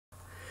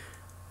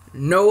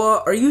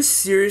Noah, are you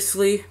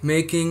seriously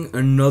making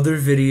another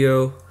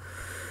video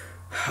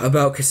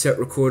about cassette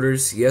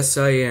recorders? Yes,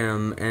 I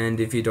am, and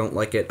if you don't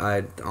like it,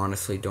 I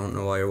honestly don't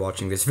know why you're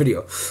watching this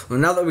video. Well,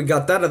 now that we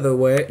got that out of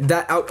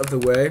the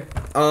way,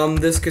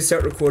 this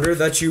cassette recorder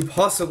that you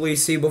possibly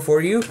see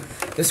before you,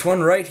 this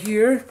one right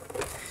here,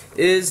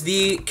 is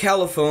the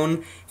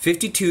Califone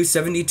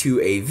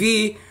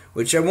 5272AV,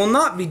 which I will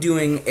not be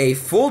doing a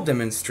full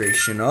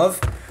demonstration of.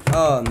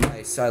 Oh,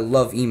 nice, I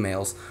love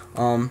emails.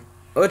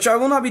 Which I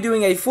will not be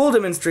doing a full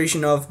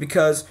demonstration of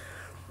because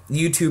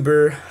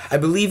YouTuber, I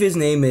believe his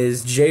name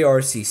is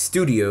JRC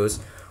Studios,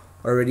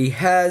 already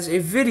has a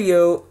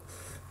video,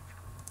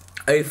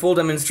 a full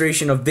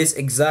demonstration of this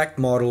exact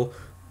model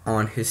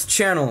on his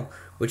channel,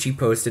 which he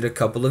posted a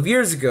couple of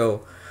years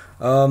ago.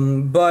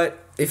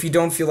 But if you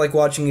don't feel like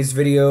watching his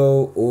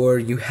video, or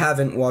you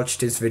haven't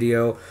watched his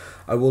video,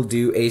 I will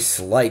do a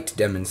slight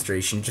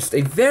demonstration, just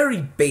a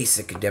very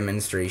basic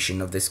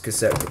demonstration of this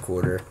cassette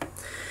recorder.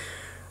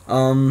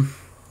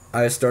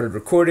 I started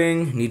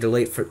recording, need to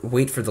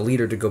wait for the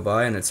leader to go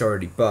by, and it's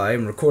already by.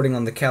 I'm recording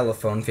on the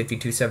Califone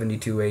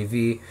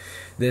 5272AV.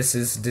 This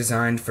is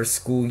designed for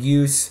school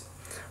use.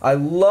 I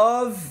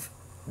love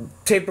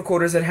tape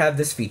recorders that have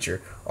this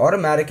feature,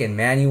 automatic and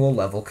manual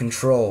level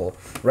control.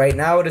 Right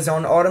now it is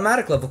on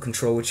automatic level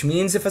control, which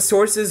means if a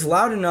source is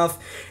loud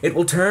enough, it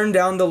will turn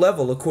down the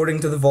level according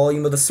to the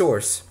volume of the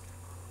source.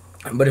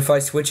 But if I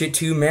switch it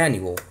to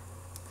manual,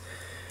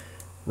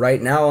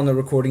 right now on the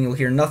recording you'll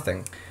hear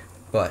nothing,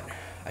 but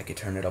I could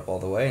turn it up all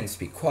the way and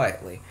speak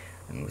quietly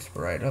and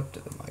whisper right up to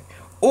the mic.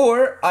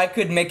 Or I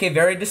could make a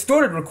very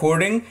distorted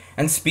recording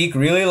and speak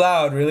really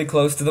loud, really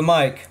close to the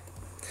mic.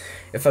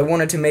 If I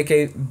wanted to make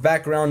a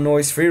background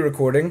noise-free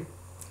recording,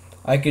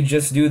 I could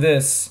just do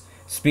this.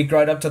 Speak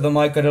right up to the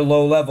mic at a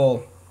low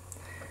level,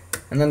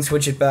 and then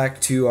switch it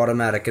back to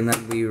automatic, and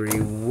then we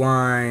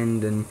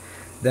rewind, and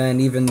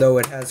then even though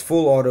it has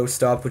full auto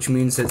stop, which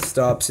means it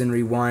stops and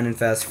rewind and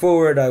fast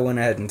forward, I went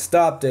ahead and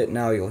stopped it.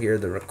 Now you'll hear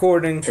the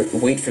recording.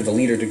 Wait for the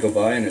leader to go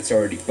by, and it's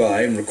already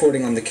by. I'm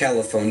recording on the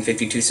Califone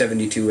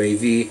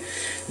 5272AV.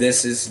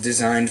 This is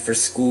designed for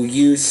school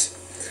use.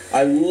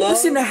 I love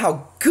Listen to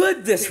how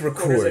good this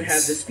records. It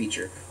has this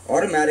feature,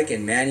 automatic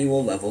and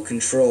manual level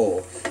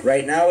control.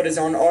 Right now it is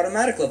on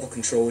automatic level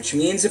control, which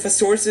means if a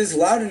source is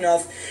loud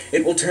enough,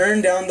 it will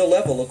turn down the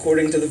level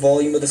according to the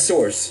volume of the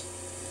source.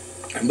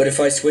 But if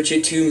I switch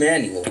it to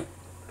manual,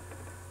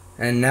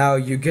 and now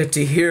you get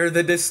to hear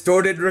the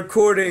distorted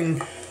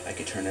recording. I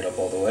could turn it up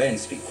all the way and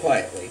speak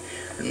quietly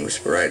and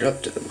whisper right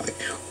up to the mic.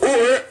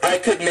 Or I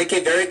could make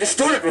a very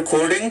distorted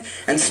recording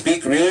and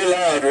speak really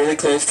loud, really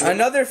close to the mic.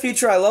 Another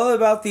feature I love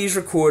about these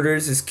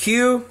recorders is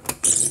cue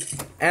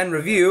and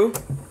review,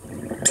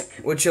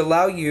 which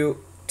allow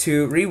you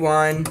to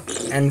rewind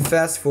and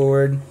fast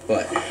forward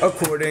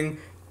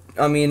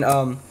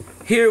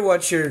hear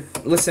what you're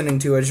listening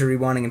to as you're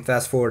rewinding and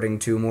fast forwarding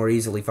to more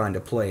easily find a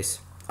place.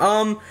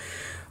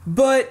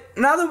 But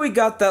now that we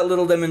got that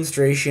little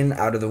demonstration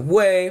out of the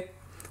way,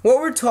 what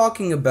we're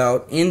talking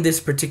about in this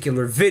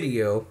particular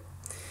video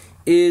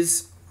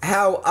is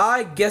how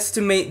I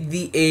guesstimate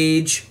the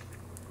age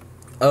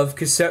of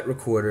cassette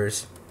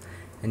recorders.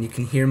 And you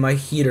can hear my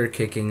heater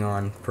kicking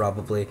on,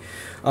 probably.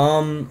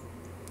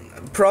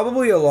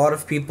 Probably a lot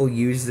of people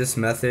use this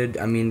method,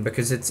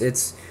 because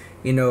it's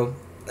you know,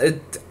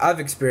 I've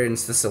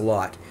experienced this a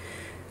lot.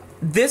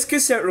 This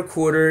cassette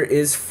recorder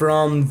is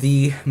from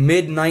the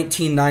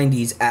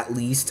mid-1990s at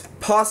least,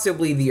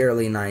 possibly the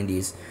early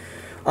 90s.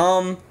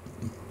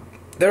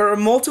 There are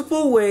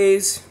multiple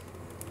ways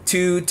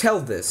to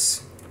tell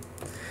this.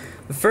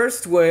 The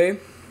first way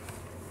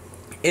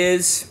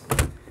is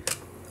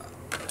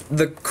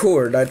the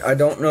cord. I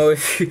don't know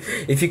if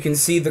you can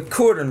see the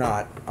cord or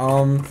not.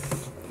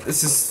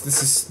 This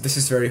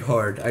is very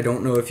hard. I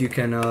don't know if you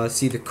can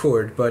see the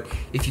cord, but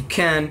if you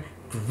can,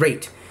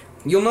 great.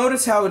 You'll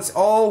notice how it's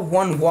all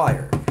one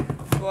wire.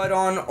 But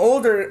on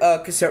older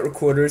cassette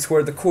recorders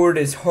where the cord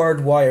is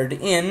hardwired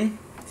in,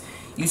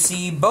 you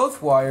see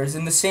both wires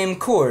in the same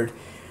cord.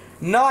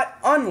 Not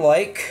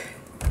unlike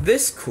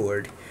this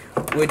cord,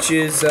 which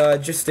is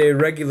just a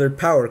regular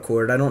power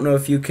cord. I don't know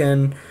if you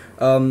can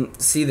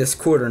see this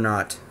cord or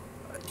not,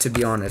 to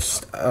be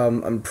honest.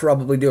 I'm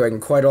probably doing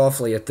quite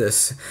awfully at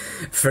this.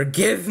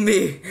 Forgive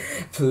me,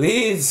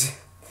 please.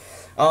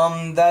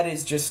 That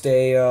is just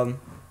a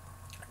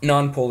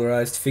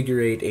non-polarized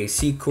figure 8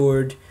 AC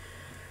cord.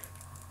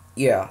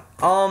 Yeah.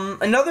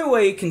 Another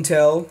way you can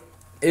tell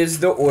is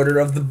the order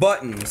of the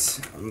buttons.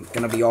 I'm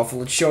gonna be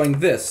awful at showing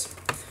this.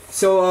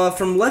 So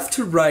from left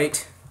to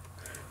right,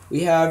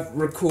 we have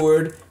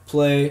record,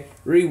 play,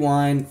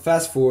 rewind,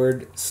 fast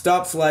forward,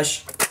 stop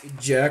 /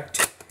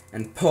 eject,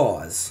 and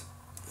pause.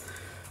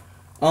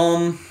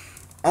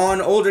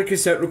 On older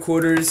cassette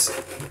recorders,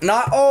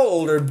 not all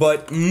older,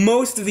 but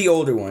most of the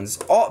older ones,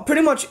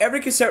 pretty much every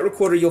cassette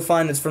recorder you'll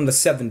find is from the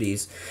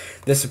 70s,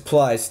 this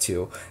applies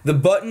to. The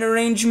button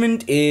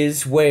arrangement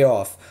is way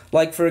off.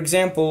 Like, for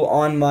example,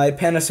 on my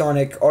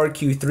Panasonic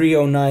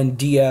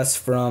RQ309DS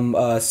from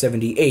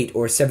 78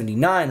 or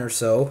 79 or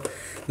so,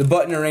 the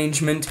button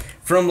arrangement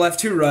from left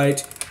to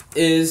right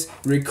is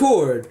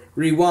record,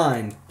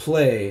 rewind,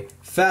 play,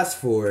 fast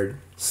forward,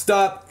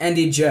 stop, and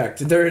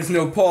eject. There is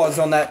no pause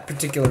on that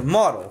particular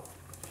model.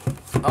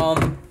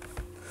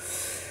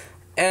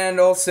 And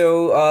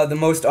also, the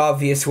most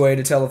obvious way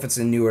to tell if it's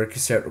a newer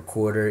cassette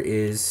recorder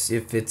is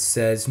if it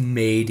says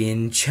Made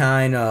in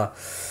China.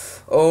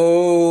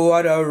 Oh,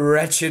 what a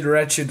wretched,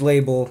 wretched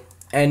label.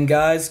 And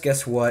guys,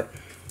 guess what?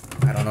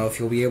 I don't know if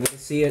you'll be able to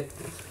see it.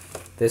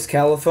 This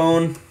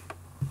Califone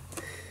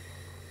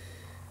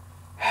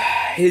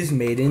is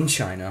made in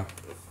China.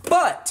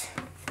 But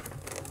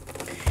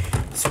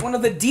it's one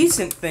of the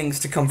decent things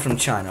to come from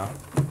China.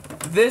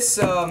 This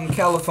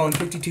Califone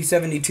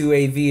 5272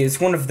 AV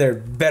is one of their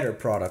better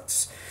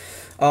products.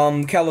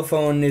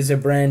 Califone is a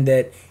brand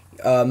that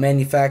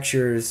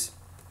manufactures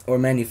or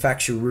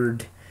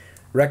manufactured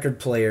record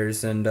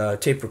players and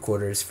tape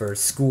recorders for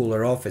school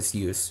or office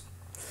use.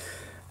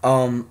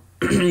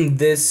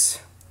 This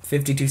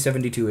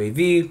 5272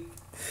 AV,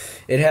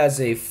 it has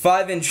a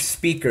 5-inch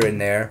speaker in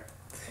there.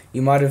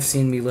 You might have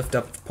seen me lift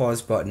up the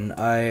pause button.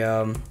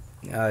 I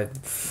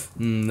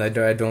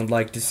don't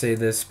like to say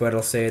this, but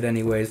I'll say it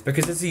anyways,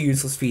 because it's a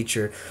useless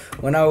feature.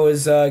 When I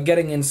was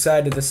getting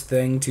inside of this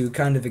thing to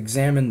kind of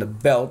examine the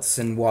belts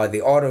and why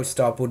the auto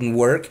stop wouldn't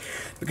work,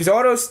 because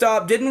auto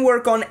stop didn't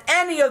work on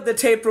any of the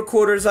tape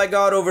recorders I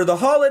got over the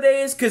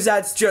holidays, because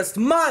that's just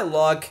my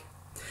luck.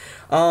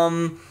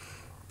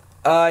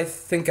 I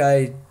think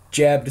I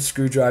jabbed a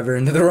screwdriver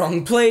into the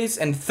wrong place,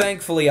 and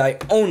thankfully I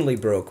only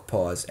broke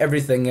pause.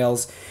 Everything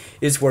else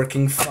is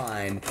working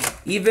fine.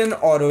 Even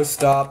auto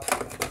stop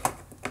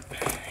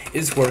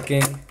is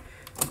working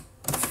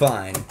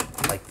fine.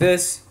 Like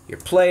this, you're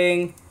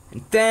playing,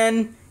 and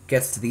then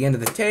gets to the end of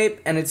the tape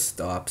and it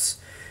stops.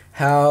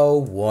 How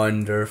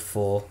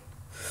wonderful.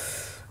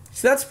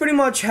 So that's pretty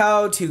much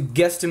how to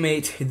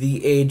guesstimate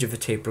the age of a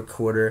tape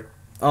recorder.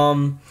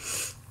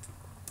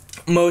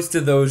 Most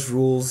of those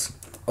rules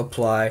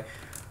apply.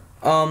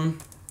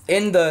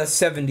 In the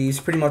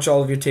 70s, pretty much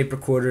all of your tape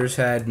recorders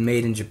had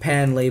Made in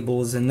Japan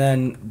labels, and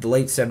then the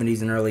late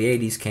 70s and early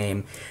 80s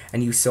came,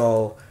 and you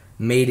saw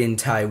Made in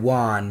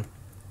Taiwan.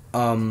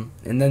 And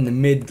then the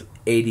mid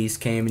 80s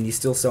came, and you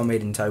still saw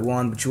Made in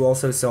Taiwan, but you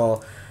also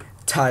saw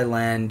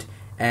Thailand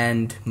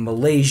and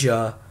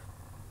Malaysia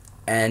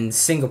and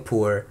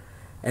Singapore.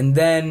 And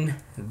then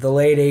the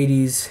late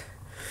 80s,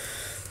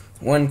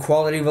 when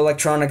quality of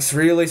electronics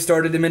really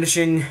started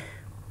diminishing,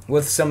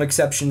 with some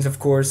exceptions, of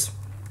course.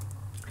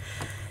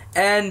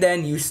 And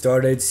then you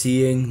started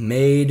seeing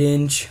Made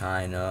in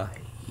China.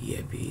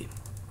 Yippee.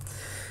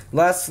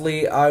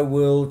 Lastly, I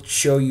will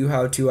show you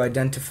how to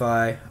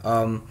identify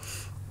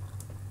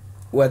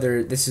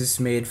whether this is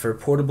made for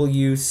portable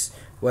use,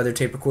 whether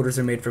tape recorders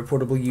are made for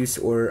portable use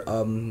or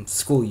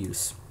school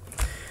use.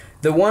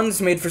 The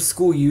ones made for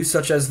school use,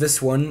 such as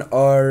this one,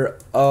 are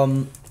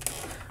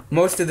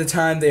most of the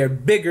time they are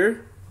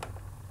bigger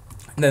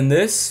than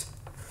this.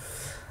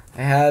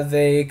 I have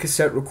a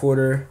cassette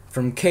recorder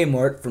from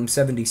Kmart from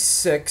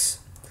 '76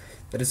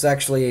 that is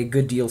actually a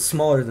good deal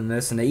smaller than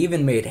this, and they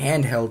even made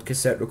handheld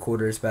cassette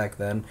recorders back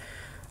then.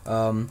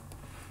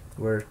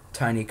 Were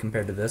tiny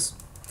compared to this.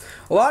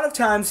 A lot of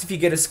times, if you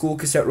get a school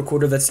cassette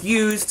recorder that's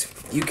used,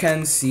 you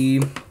can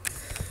see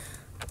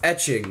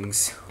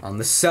etchings on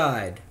the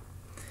side.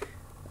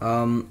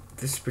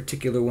 This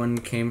particular one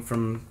came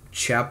from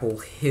Chapel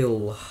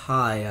Hill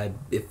High,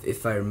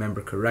 if I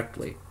remember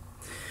correctly.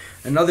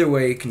 Another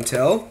way you can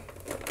tell,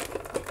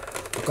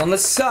 look on the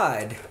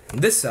side,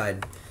 this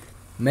side,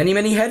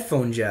 many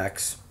headphone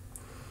jacks.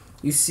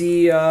 You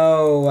see,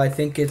 I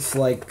think it's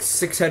like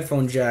 6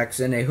 headphone jacks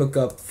and a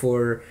hookup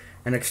for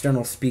an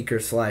external speaker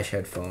 /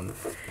 headphone.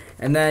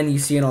 And then you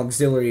see an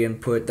auxiliary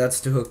input, that's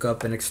to hook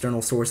up an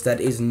external source that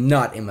is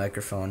not a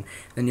microphone.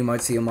 Then you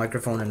might see a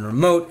microphone and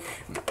remote.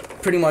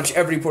 Pretty much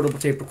every portable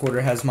tape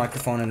recorder has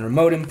microphone and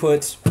remote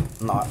inputs.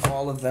 Not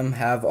all of them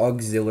have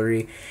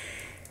auxiliary.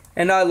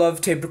 And I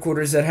love tape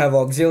recorders that have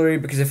auxiliary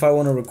because if I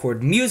want to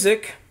record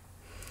music,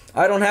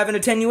 I don't have an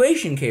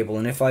attenuation cable,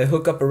 and if I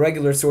hook up a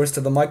regular source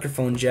to the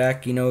microphone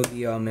jack, you know,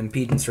 the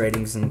impedance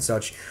ratings and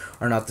such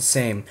are not the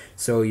same,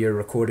 so your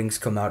recordings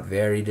come out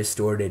very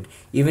distorted,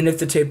 even if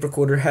the tape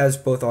recorder has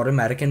both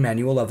automatic and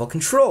manual level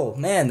control.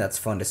 Man, that's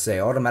fun to say,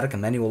 automatic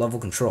and manual level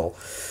control.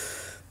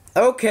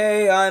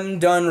 Okay, I'm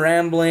done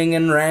rambling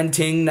and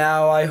ranting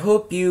now. I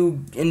hope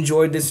you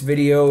enjoyed this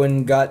video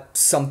and got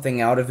something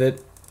out of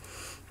it.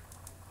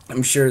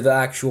 I'm sure the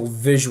actual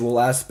visual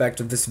aspect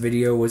of this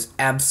video was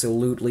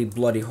absolutely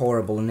bloody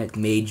horrible and it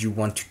made you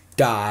want to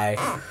die.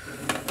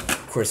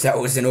 Of course, that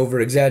was an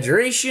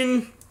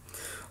over-exaggeration.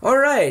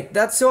 Alright,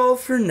 that's all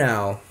for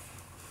now.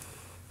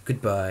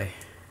 Goodbye.